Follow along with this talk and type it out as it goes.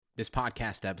This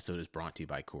podcast episode is brought to you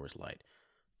by Coors Light.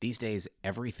 These days,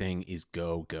 everything is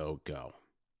go, go, go.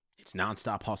 It's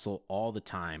nonstop hustle all the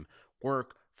time.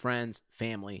 Work, friends,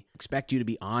 family expect you to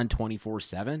be on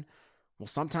 24/7. Well,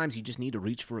 sometimes you just need to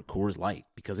reach for a Coors Light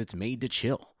because it's made to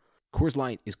chill. Coors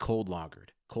Light is cold lagered,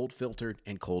 cold filtered,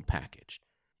 and cold packaged.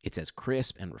 It's as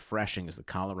crisp and refreshing as the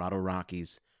Colorado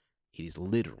Rockies. It is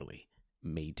literally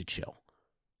made to chill.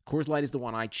 Coors Light is the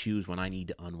one I choose when I need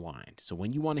to unwind. So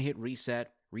when you want to hit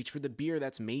reset, reach for the beer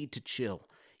that's made to chill.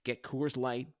 Get Coors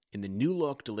Light in the new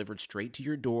look delivered straight to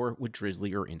your door with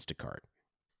Drizzly or Instacart.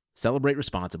 Celebrate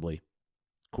responsibly.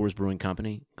 Coors Brewing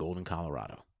Company, Golden,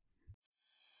 Colorado.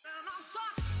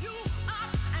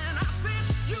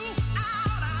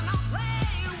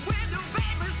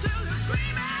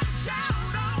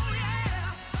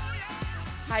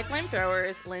 Hi,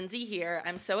 Flamethrowers. Lindsay here.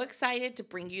 I'm so excited to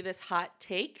bring you this hot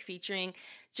take featuring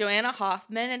Joanna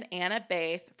Hoffman and Anna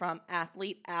Baith from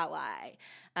Athlete Ally.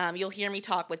 You'll hear me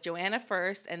talk with Joanna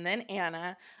first and then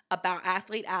Anna about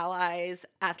Athlete Ally's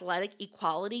Athletic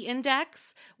Equality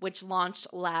Index, which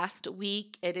launched last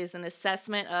week. It is an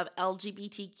assessment of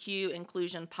LGBTQ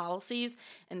inclusion policies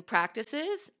and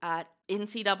practices at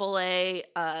NCAA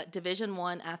Division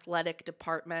I athletic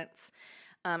departments.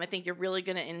 I think you're really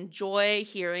going to enjoy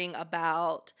hearing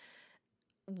about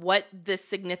what the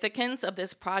significance of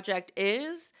this project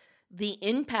is, the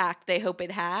impact they hope it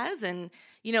has, and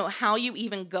how you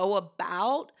even go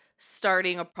about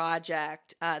starting a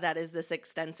project that is this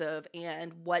extensive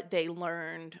and what they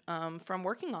learned from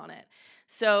working on it.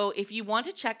 So if you want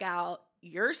to check out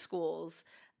your school's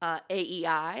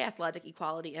AEI, Athletic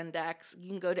Equality Index, you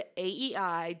can go to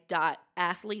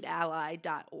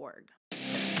aei.athleteally.org.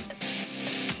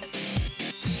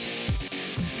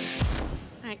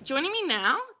 All right, joining me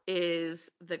now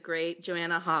is the great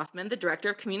Joanna Hoffman, the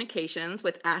Director of Communications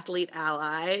with Athlete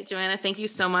Ally. Joanna, thank you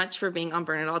so much for being on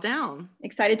Burn It All Down.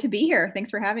 Excited to be here.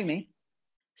 Thanks for having me.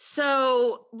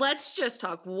 So let's just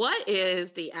talk. What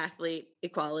is the Athlete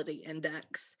Equality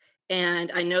Index?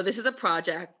 And I know this is a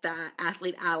project that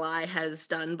Athlete Ally has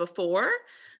done before.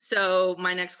 So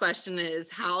my next question is,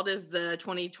 how does the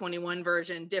 2021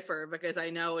 version differ? Because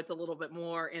I know it's a little bit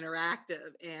more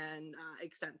interactive and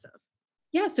extensive.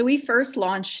 Yeah, so we first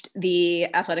launched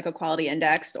the Athletic Equality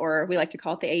Index, or we like to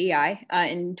call it the AEI,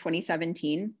 in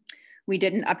 2017. We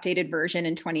did an updated version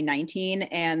in 2019.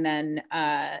 And then,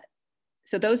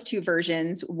 so those two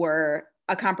versions were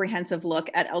a comprehensive look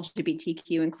at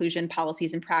LGBTQ inclusion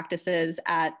policies and practices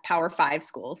at Power 5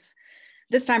 schools.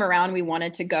 This time around, we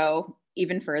wanted to go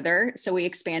even further. So we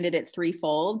expanded it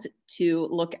threefold to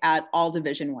look at all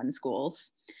Division I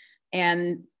schools.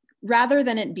 And rather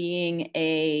than it being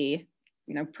a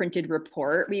printed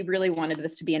report, we really wanted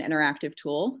this to be an interactive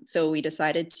tool. So we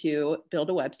decided to build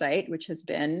a website, which has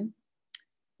been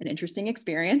an interesting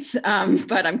experience,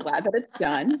 but I'm glad that it's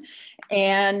done.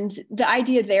 And the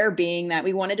idea there being that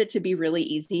we wanted it to be really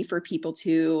easy for people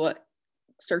to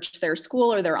search their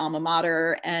school or their alma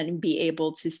mater and be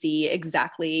able to see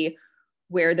exactly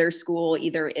where their school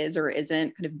either is or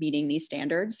isn't kind of meeting these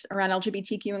standards around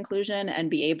LGBTQ inclusion, and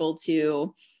be able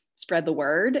to spread the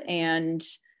word and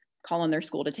call on their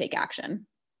school to take action.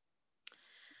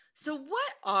 So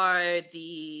what are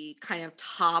the kind of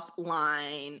top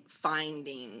line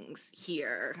findings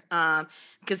here?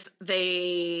 Because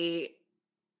they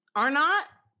are not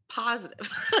positive.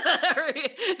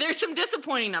 There's some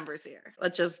disappointing numbers here.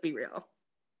 Let's just be real.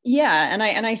 Yeah, and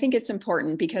I think it's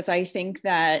important because I think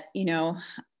that,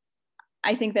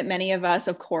 I think that many of us,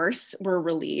 of course, were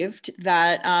relieved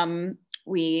that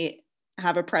we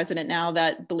have a president now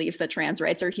that believes that trans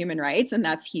rights are human rights, and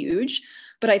that's huge.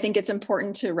 But I think it's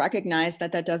important to recognize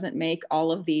that that doesn't make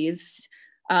all of these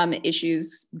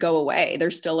issues go away.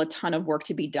 There's still a ton of work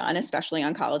to be done, especially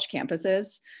on college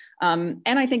campuses. And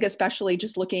I think especially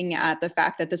just looking at the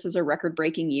fact that this is a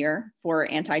record-breaking year for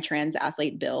anti-trans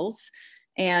athlete bills.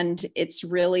 And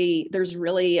there's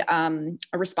really a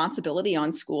responsibility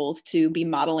on schools to be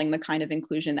modeling the kind of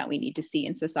inclusion that we need to see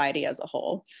in society as a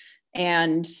whole.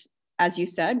 And as you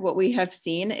said, what we have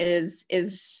seen is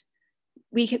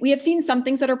we have seen some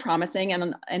things that are promising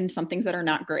and some things that are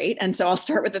not great. And so I'll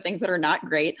start with the things that are not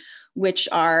great, which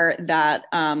are that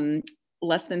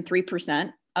less than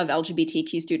 3% of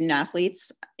LGBTQ student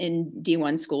athletes in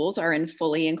D1 schools are in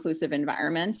fully inclusive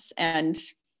environments. And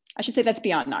I should say that's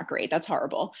beyond not great. That's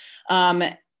horrible.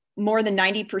 More than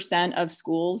 90% of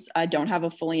schools don't have a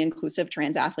fully inclusive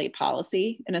trans athlete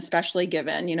policy. And especially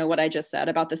given, what I just said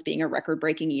about this being a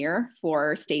record-breaking year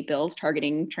for state bills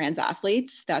targeting trans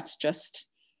athletes, that's just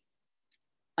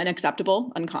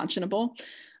unacceptable, unconscionable.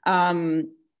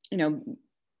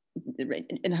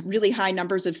 in really high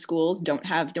numbers of schools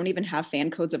don't even have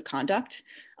fan codes of conduct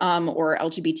or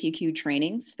LGBTQ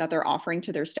trainings that they're offering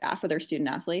to their staff or their student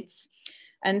athletes.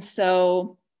 And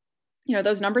so,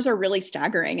 those numbers are really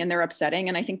staggering and they're upsetting.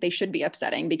 And I think they should be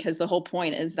upsetting because the whole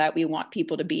point is that we want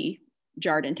people to be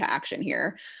jarred into action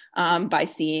here by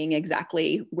seeing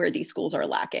exactly where these schools are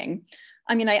lacking.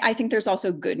 I mean, I think there's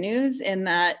also good news in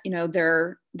that,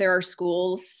 there are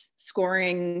schools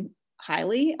scoring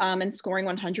highly and scoring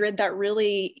 100 that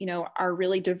really, are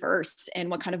really diverse in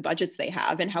what kind of budgets they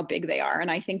have and how big they are.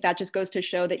 And I think that just goes to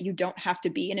show that you don't have to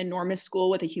be an enormous school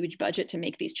with a huge budget to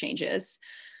make these changes.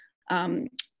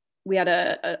 We had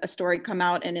a story come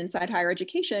out in Inside Higher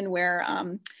Education where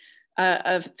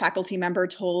a faculty member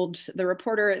told the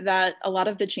reporter that a lot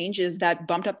of the changes that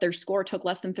bumped up their score took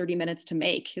less than 30 minutes to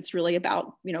make. It's really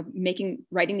about,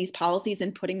 writing these policies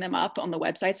and putting them up on the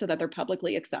website so that they're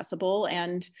publicly accessible.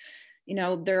 And,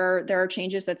 there are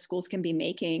changes that schools can be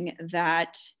making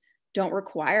that don't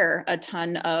require a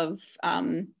ton of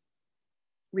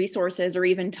resources or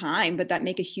even time, but that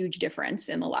make a huge difference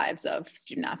in the lives of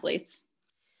student athletes.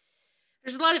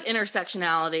 There's a lot of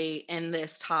intersectionality in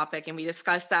this topic, and we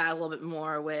discussed that a little bit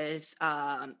more with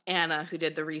Anna, who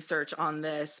did the research on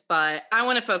this. But I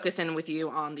want to focus in with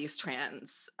you on these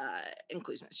trans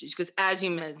inclusion issues, because as you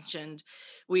mentioned,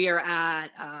 we are at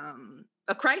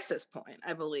a crisis point,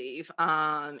 I believe,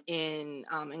 in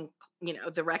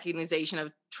the recognition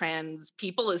of trans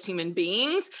people as human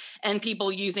beings and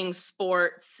people using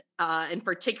sports, and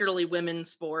particularly women's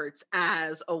sports,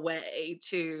 as a way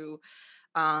to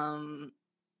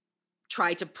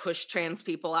try to push trans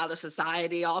people out of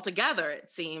society altogether, it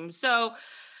seems. So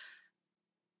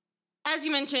as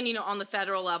you mentioned, on the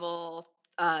federal level,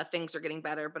 things are getting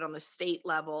better, but on the state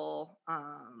level,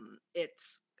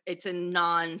 it's a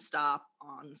nonstop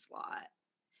onslaught.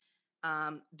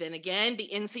 Then again, the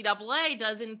NCAA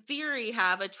does in theory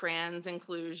have a trans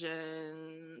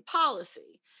inclusion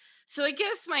policy. So I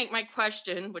guess my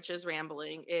question, which is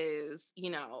rambling, is,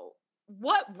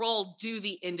 what role do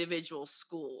the individual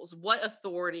schools, what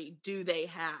authority do they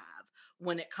have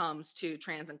when it comes to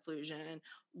trans inclusion?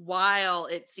 While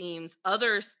it seems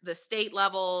the state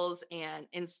levels and,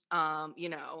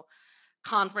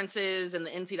 conferences and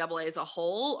the NCAA as a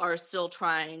whole are still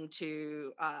trying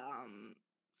to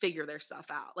figure their stuff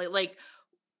out. Like,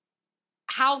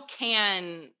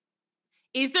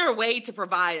 is there a way to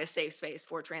provide a safe space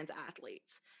for trans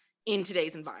athletes in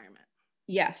today's environment?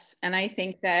 Yes. And I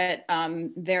think that I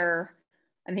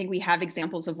think we have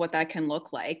examples of what that can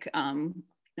look like. On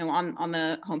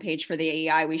the homepage for the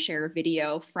AEI, we share a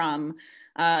video from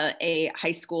a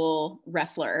high school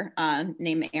wrestler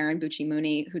named Aaron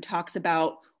Bucci-Mooney, who talks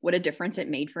about what a difference it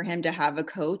made for him to have a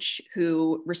coach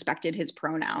who respected his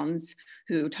pronouns,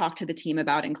 who talked to the team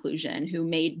about inclusion, who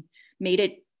made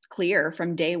it clear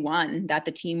from day one that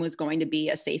the team was going to be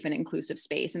a safe and inclusive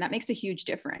space. And that makes a huge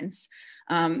difference,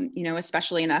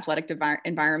 especially in athletic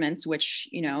environments, which,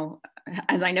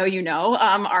 as I know,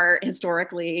 are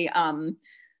historically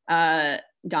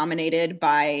dominated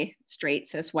by straight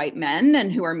cis white men,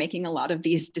 and who are making a lot of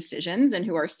these decisions and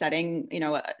who are setting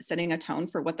a tone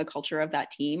for what the culture of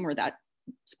that team or that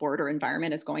sport or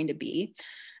environment is going to be.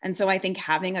 And so I think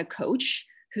having a coach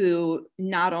who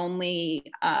not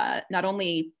only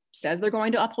says they're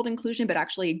going to uphold inclusion, but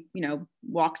actually,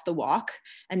 walks the walk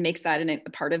and makes that a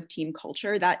part of team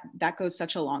culture, that goes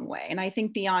such a long way. And I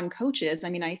think beyond coaches,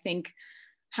 I think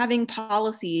having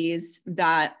policies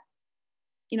that,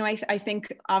 I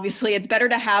think obviously it's better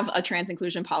to have a trans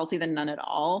inclusion policy than none at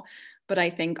all. But I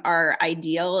think our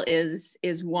ideal is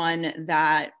one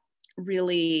that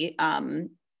really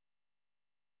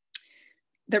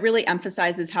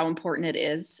emphasizes how important it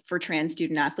is for trans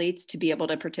student athletes to be able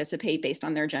to participate based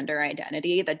on their gender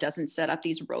identity, that doesn't set up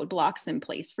these roadblocks in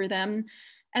place for them.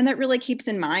 And that really keeps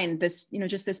in mind this,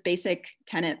 just this basic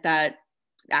tenet that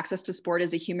access to sport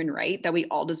is a human right, that we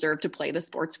all deserve to play the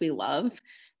sports we love,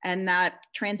 and that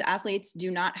trans athletes do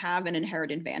not have an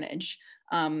inherent advantage.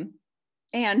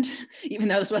 And even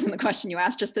though this wasn't the question you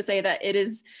asked, just to say that it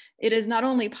is not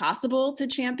only possible to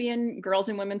champion girls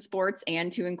and women's sports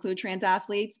and to include trans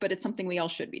athletes, but it's something we all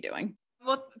should be doing.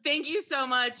 Well, thank you so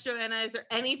much, Joanna. Is there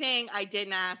anything I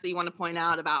didn't ask that you want to point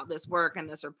out about this work and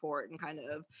this report, and kind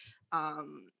of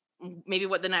maybe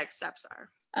what the next steps are?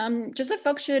 Just that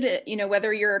folks should,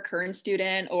 whether you're a current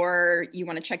student or you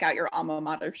want to check out your alma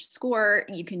mater score,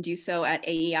 you can do so at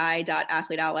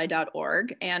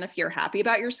aei.athleteally.org. And if you're happy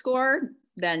about your score,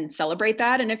 then celebrate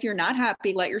that. And if you're not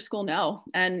happy, let your school know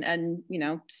and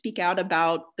speak out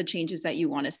about the changes that you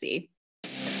want to see.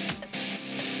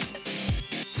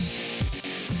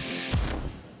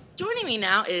 Joining me me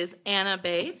now is Anna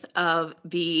Baith of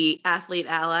the Athlete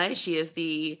Ally. She is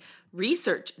the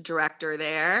research director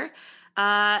there.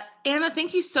 Anna,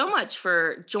 thank you so much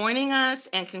for joining us,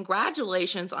 and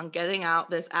congratulations on getting out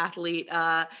this athlete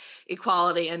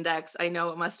equality index. I know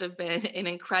it must have been an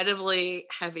incredibly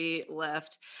heavy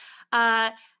lift.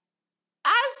 As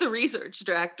the research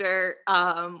director,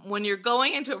 when you're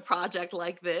going into a project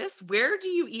like this, where do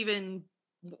you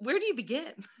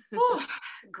begin? Ooh,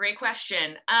 great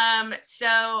question.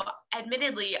 So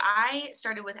admittedly, I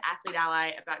started with Athlete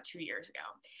Ally about 2 years ago.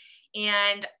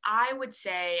 And I would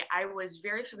say I was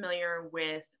very familiar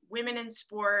with women in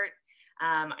sport.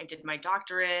 I did my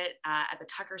doctorate at the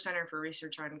Tucker Center for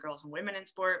Research on Girls and Women in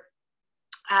Sport.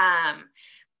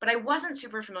 But I wasn't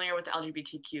super familiar with the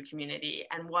LGBTQ community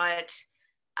and what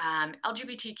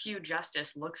LGBTQ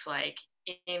justice looks like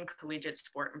in collegiate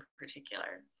sport in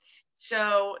particular.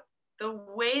 So the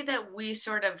way that we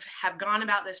sort of have gone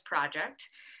about this project,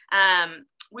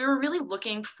 we were really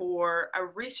looking for a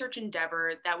research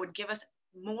endeavor that would give us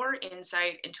more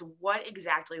insight into what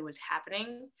exactly was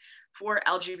happening for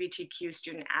LGBTQ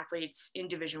student athletes in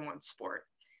Division I sport.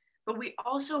 But we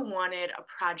also wanted a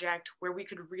project where we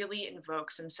could really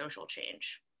invoke some social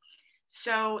change.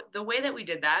 So the way that we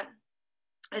did that,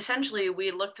 essentially,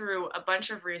 we looked through a bunch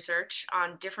of research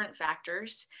on different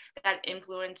factors that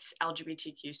influence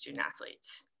LGBTQ student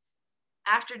athletes.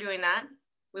 After doing that,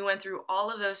 we went through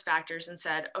all of those factors and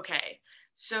said, okay,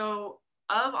 so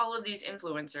of all of these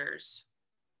influencers,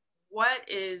 what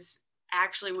is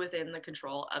actually within the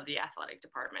control of the athletic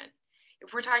department?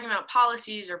 If we're talking about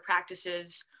policies or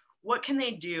practices, what can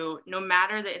they do no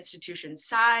matter the institution's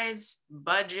size,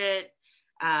 budget,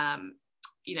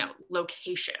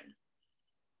 location?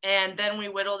 And then we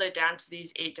whittled it down to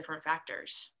these 8 different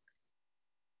factors.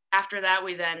 After that,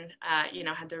 we then,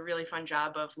 had the really fun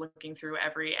job of looking through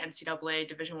every NCAA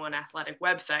Division I athletic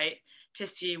website to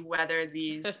see whether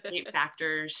these 8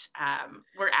 factors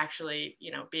were actually,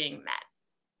 being met.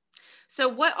 So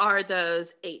what are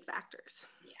those 8 factors?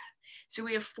 Yeah. So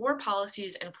we have 4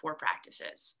 policies and 4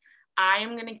 practices. I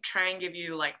am going to try and give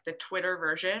you like the Twitter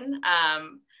version,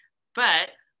 but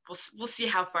we'll see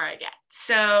how far I get.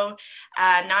 So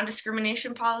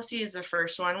non-discrimination policy is the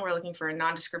first one. We're looking for a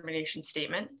non-discrimination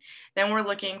statement. Then we're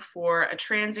looking for a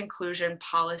trans inclusion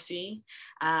policy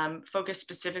focused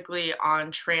specifically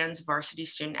on trans varsity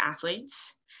student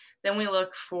athletes. Then we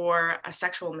look for a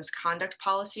sexual misconduct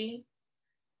policy,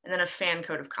 and then a fan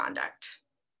code of conduct.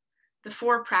 The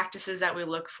 4 practices that we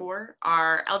look for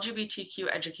are LGBTQ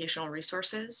educational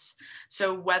resources.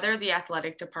 So whether the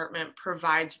athletic department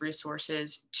provides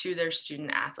resources to their student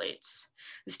athletes.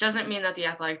 This doesn't mean that the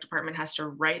athletic department has to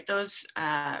write those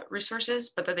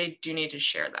resources, but that they do need to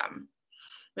share them.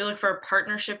 We look for a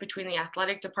partnership between the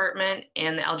athletic department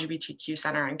and the LGBTQ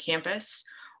center on campus,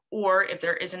 or if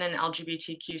there isn't an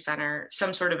LGBTQ center,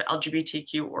 some sort of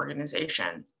LGBTQ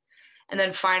organization. And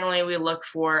then finally, we look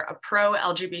for a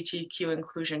pro-LGBTQ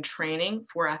inclusion training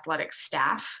for athletic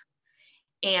staff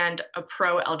and a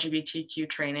pro-LGBTQ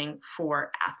training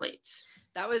for athletes.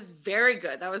 That was very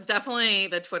good. That was definitely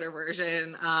the Twitter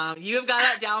version. You have got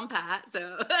that down pat,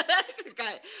 so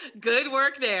got good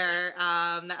work there.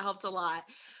 That helped a lot.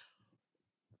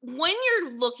 When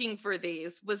you're looking for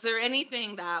these, was there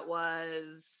anything that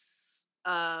was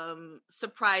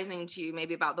surprising to you,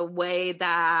 maybe about the way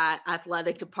that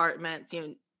athletic departments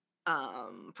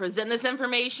present this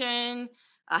information,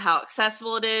 how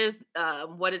accessible it is,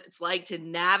 what it's like to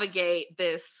navigate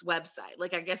this website?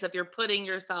 Like, I guess if you're putting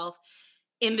yourself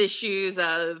in the shoes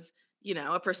of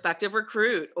a prospective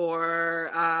recruit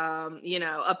or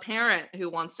a parent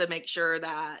who wants to make sure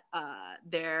that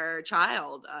their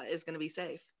child is going to be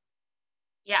safe.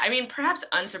 Yeah, I mean, perhaps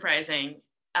unsurprising,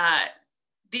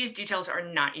 these details are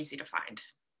not easy to find.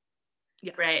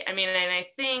 Yeah. Right. I mean, and I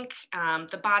think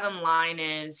the bottom line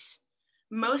is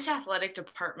most athletic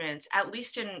departments, at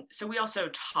least so we also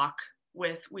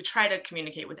we try to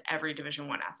communicate with every Division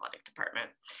I athletic department.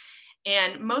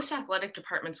 And most athletic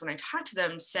departments, when I talk to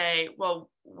them, say, well,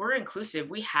 we're inclusive.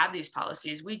 We have these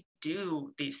policies. We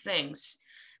do these things.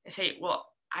 I say, well,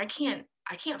 I can't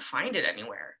find it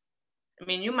anywhere. I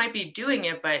mean, you might be doing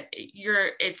it, but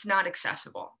it's not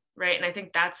accessible. Right. And I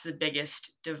think that's the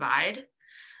biggest divide.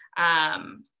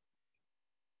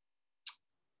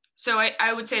 So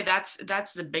I would say that's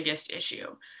the biggest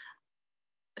issue.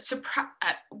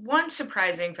 One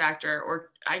surprising factor,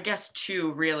 or I guess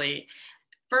 2 really.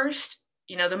 First,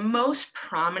 the most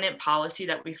prominent policy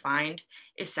that we find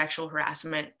is sexual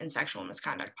harassment and sexual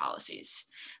misconduct policies.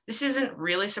 This isn't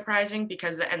really surprising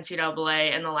because the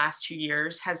NCAA in the last 2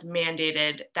 years has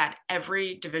mandated that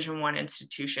every Division I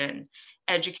institution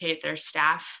educate their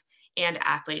staff and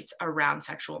athletes around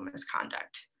sexual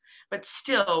misconduct. But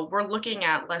still, we're looking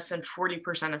at less than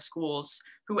 40% of schools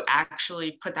who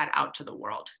actually put that out to the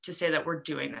world to say that we're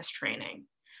doing this training.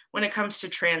 When it comes to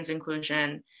trans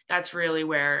inclusion, that's really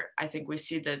where I think we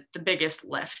see the biggest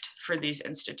lift for these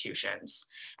institutions.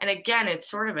 And again, it's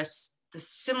sort of the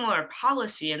similar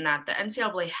policy in that the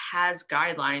NCAA has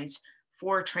guidelines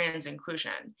for trans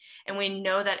inclusion. And we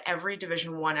know that every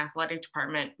Division I athletic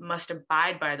department must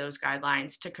abide by those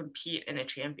guidelines to compete in a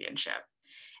championship.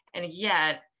 And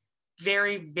yet,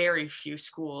 very, very few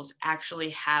schools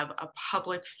actually have a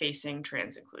public-facing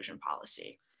trans inclusion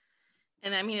policy.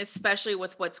 And I mean, especially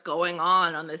with what's going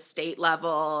on the state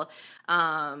level,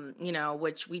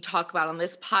 which we talk about on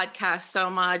this podcast so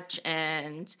much.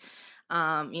 And,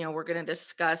 we're going to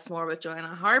discuss more with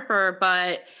Joanna Harper,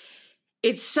 but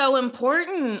it's so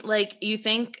important. Like, you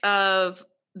think of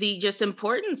the just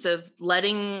importance of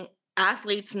letting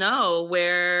athletes know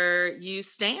where you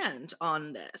stand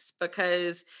on this,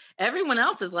 because everyone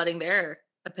else is letting their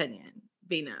opinion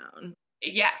be known.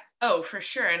 Yeah. Oh, for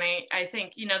sure. And I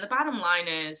think, the bottom line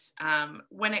is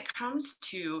when it comes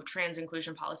to trans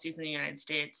inclusion policies in the United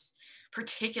States,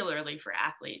 particularly for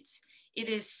athletes, it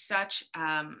is such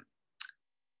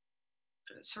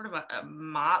sort of a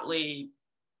motley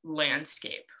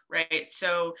landscape, right?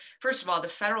 So first of all, the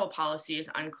federal policy is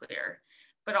unclear.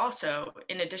 But also,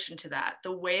 in addition to that,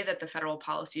 the way that the federal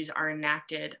policies are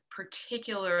enacted,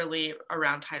 particularly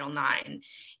around Title IX,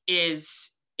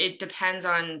 it depends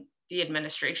on the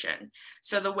administration.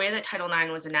 So the way that Title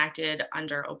IX was enacted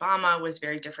under Obama was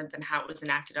very different than how it was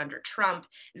enacted under Trump,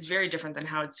 is very different than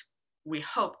how it's, we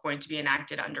hope, going to be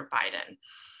enacted under Biden.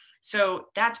 So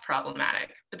that's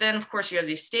problematic. But then, of course, you have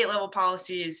these state level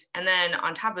policies. And then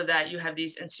on top of that, you have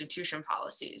these institution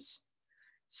policies.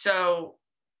 So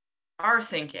our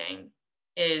thinking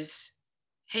is,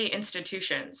 hey,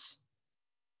 institutions,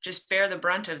 just bear the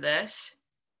brunt of this.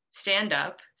 Stand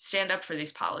up for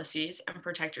these policies and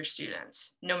protect your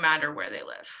students, no matter where they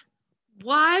live.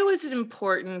 Why was it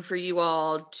important for you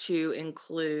all to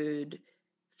include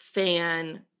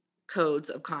fan codes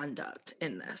of conduct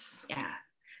in this? Yeah.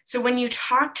 So when you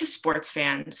talk to sports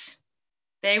fans,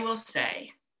 they will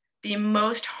say the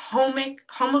most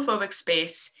homophobic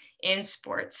space in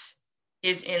sports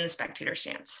is in the spectator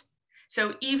stands.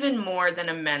 So even more than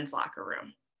a men's locker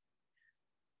room.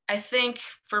 I think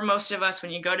for most of us,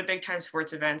 when you go to big time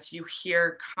sports events, you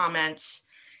hear comments,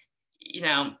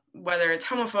 whether it's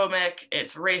homophobic,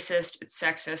 it's racist, it's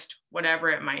sexist, whatever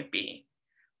it might be.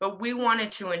 But we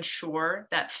wanted to ensure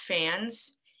that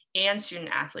fans and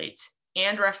student athletes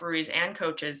and referees and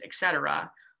coaches, et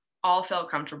cetera, all felt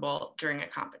comfortable during a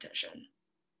competition.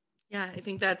 Yeah, I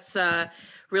think that's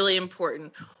really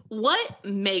important. What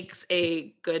makes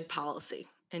a good policy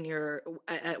in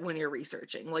when you're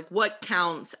researching? Like, what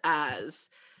counts as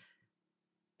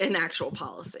an actual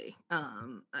policy?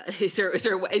 Does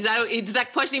that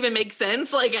question even make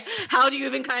sense? Like, how do you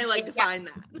even kind of like define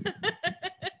that?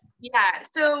 Yeah.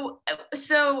 So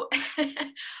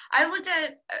I looked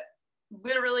at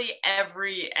literally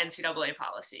every NCAA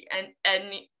policy and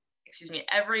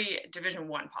every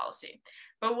Division I policy.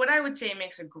 But what I would say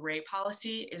makes a great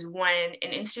policy is when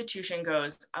an institution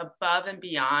goes above and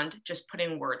beyond just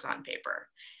putting words on paper.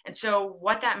 And so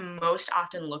what that most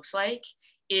often looks like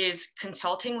is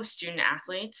consulting with student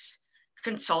athletes,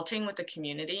 consulting with the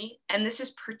community. And this is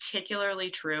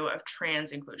particularly true of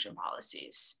trans inclusion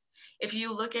policies. If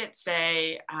you look at,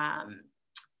 say,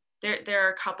 there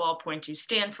are a couple I'll point to,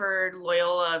 Stanford,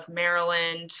 Loyola of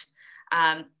Maryland.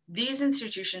 These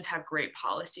institutions have great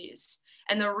policies.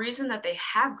 And the reason that they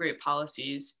have great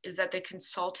policies is that they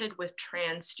consulted with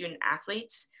trans student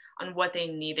athletes on what they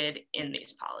needed in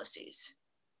these policies.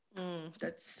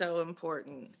 That's so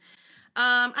important.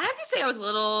 I have to say I was a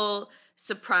little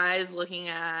surprised looking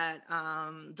at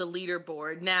the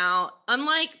leaderboard. Now,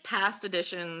 unlike past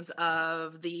editions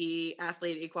of the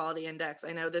Athlete Equality Index,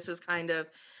 I know this is kind of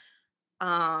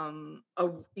a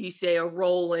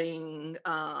rolling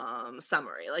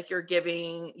summary. Like, you're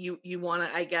giving, you want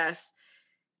to, I guess,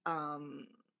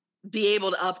 be able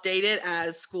to update it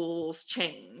as schools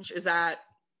change. Is that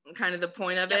kind of the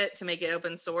point of it, to make it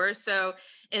open source? So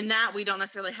in that, we don't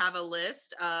necessarily have a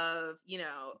list of,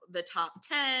 the top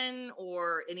 10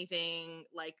 or anything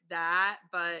like that.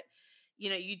 But,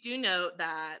 you do note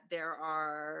that there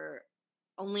are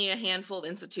only a handful of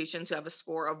institutions who have a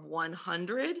score of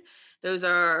 100. Those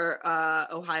are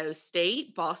Ohio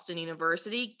State, Boston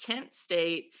University, Kent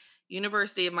State,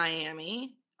 University of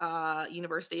Miami,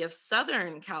 University of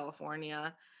Southern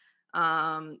California,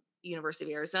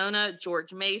 University of Arizona,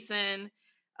 George Mason,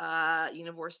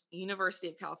 University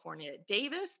of California at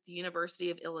Davis, the University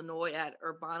of Illinois at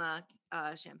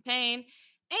Urbana-Champaign,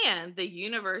 and the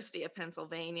University of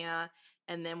Pennsylvania.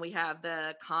 And then we have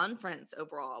the conference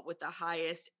overall with the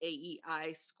highest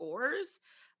AEI scores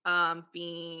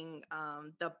being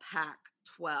the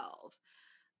Pac-12.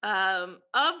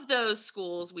 Of those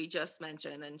schools we just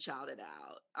mentioned and shouted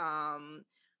out,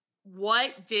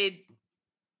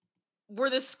 were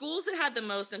the schools that had the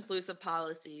most inclusive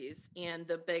policies and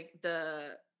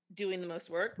the doing the most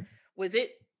work, was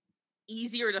it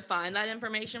easier to find that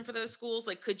information for those schools?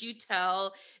 Like, could you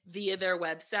tell via their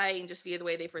website and just via the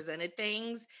way they presented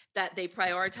things that they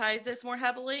prioritize this more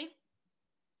heavily?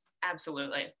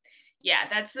 Absolutely. Yeah,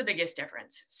 that's the biggest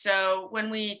difference. So when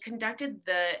we conducted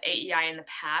the AEI in the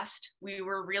past, we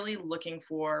were really looking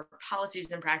for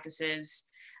policies and practices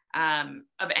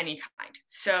of any kind.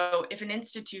 So if an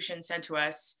institution said to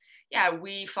us, yeah,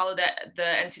 we follow the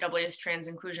NCAA's trans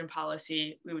inclusion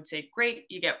policy, we would say, great,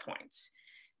 you get points.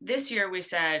 This year we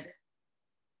said,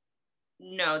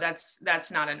 no, that's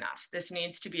not enough. This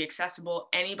needs to be accessible.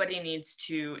 Anybody needs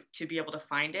to be able to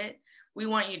find it. We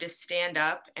want you to stand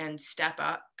up and step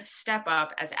up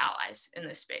as allies in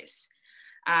this space.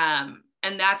 And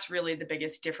that's really the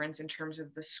biggest difference in terms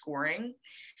of the scoring.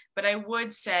 But I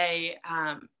would say,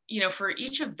 for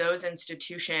each of those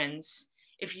institutions,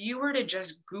 if you were to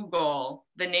just Google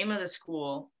the name of the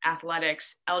school,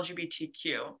 athletics,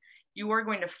 LGBTQ, you are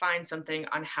going to find something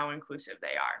on how inclusive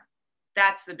they are.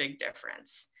 That's the big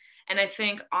difference. And I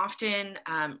think often,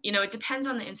 it depends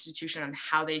on the institution on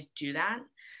how they do that.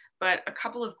 But a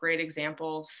couple of great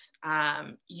examples,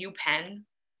 UPenn,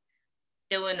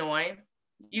 Illinois,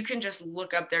 you can just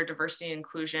look up their diversity and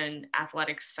inclusion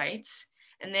athletics sites,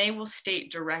 and they will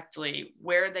state directly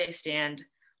where they stand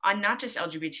on not just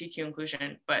LGBTQ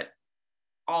inclusion, but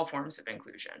all forms of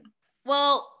inclusion.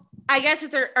 Well, I guess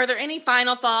are there any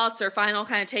final thoughts or final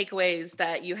kind of takeaways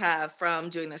that you have from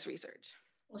doing this research?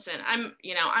 Listen, I'm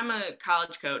a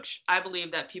college coach. I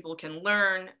believe that people can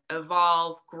learn,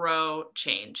 evolve, grow,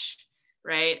 change,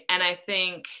 right? And I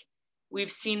think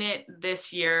we've seen it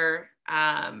this year,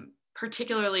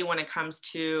 particularly when it comes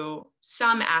to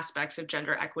some aspects of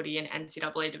gender equity in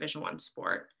NCAA Division I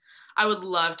sport. I would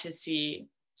love to see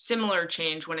similar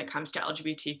change when it comes to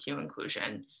LGBTQ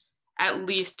inclusion, at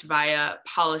least via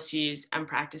policies and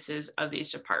practices of these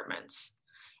departments.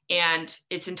 And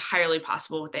it's entirely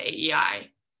possible with the AEI.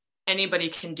 Anybody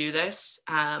can do this.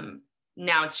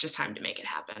 Now it's just time to make it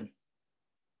happen.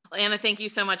 Well, Anna, thank you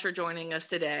so much for joining us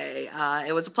today.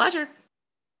 It was a pleasure.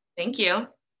 Thank you.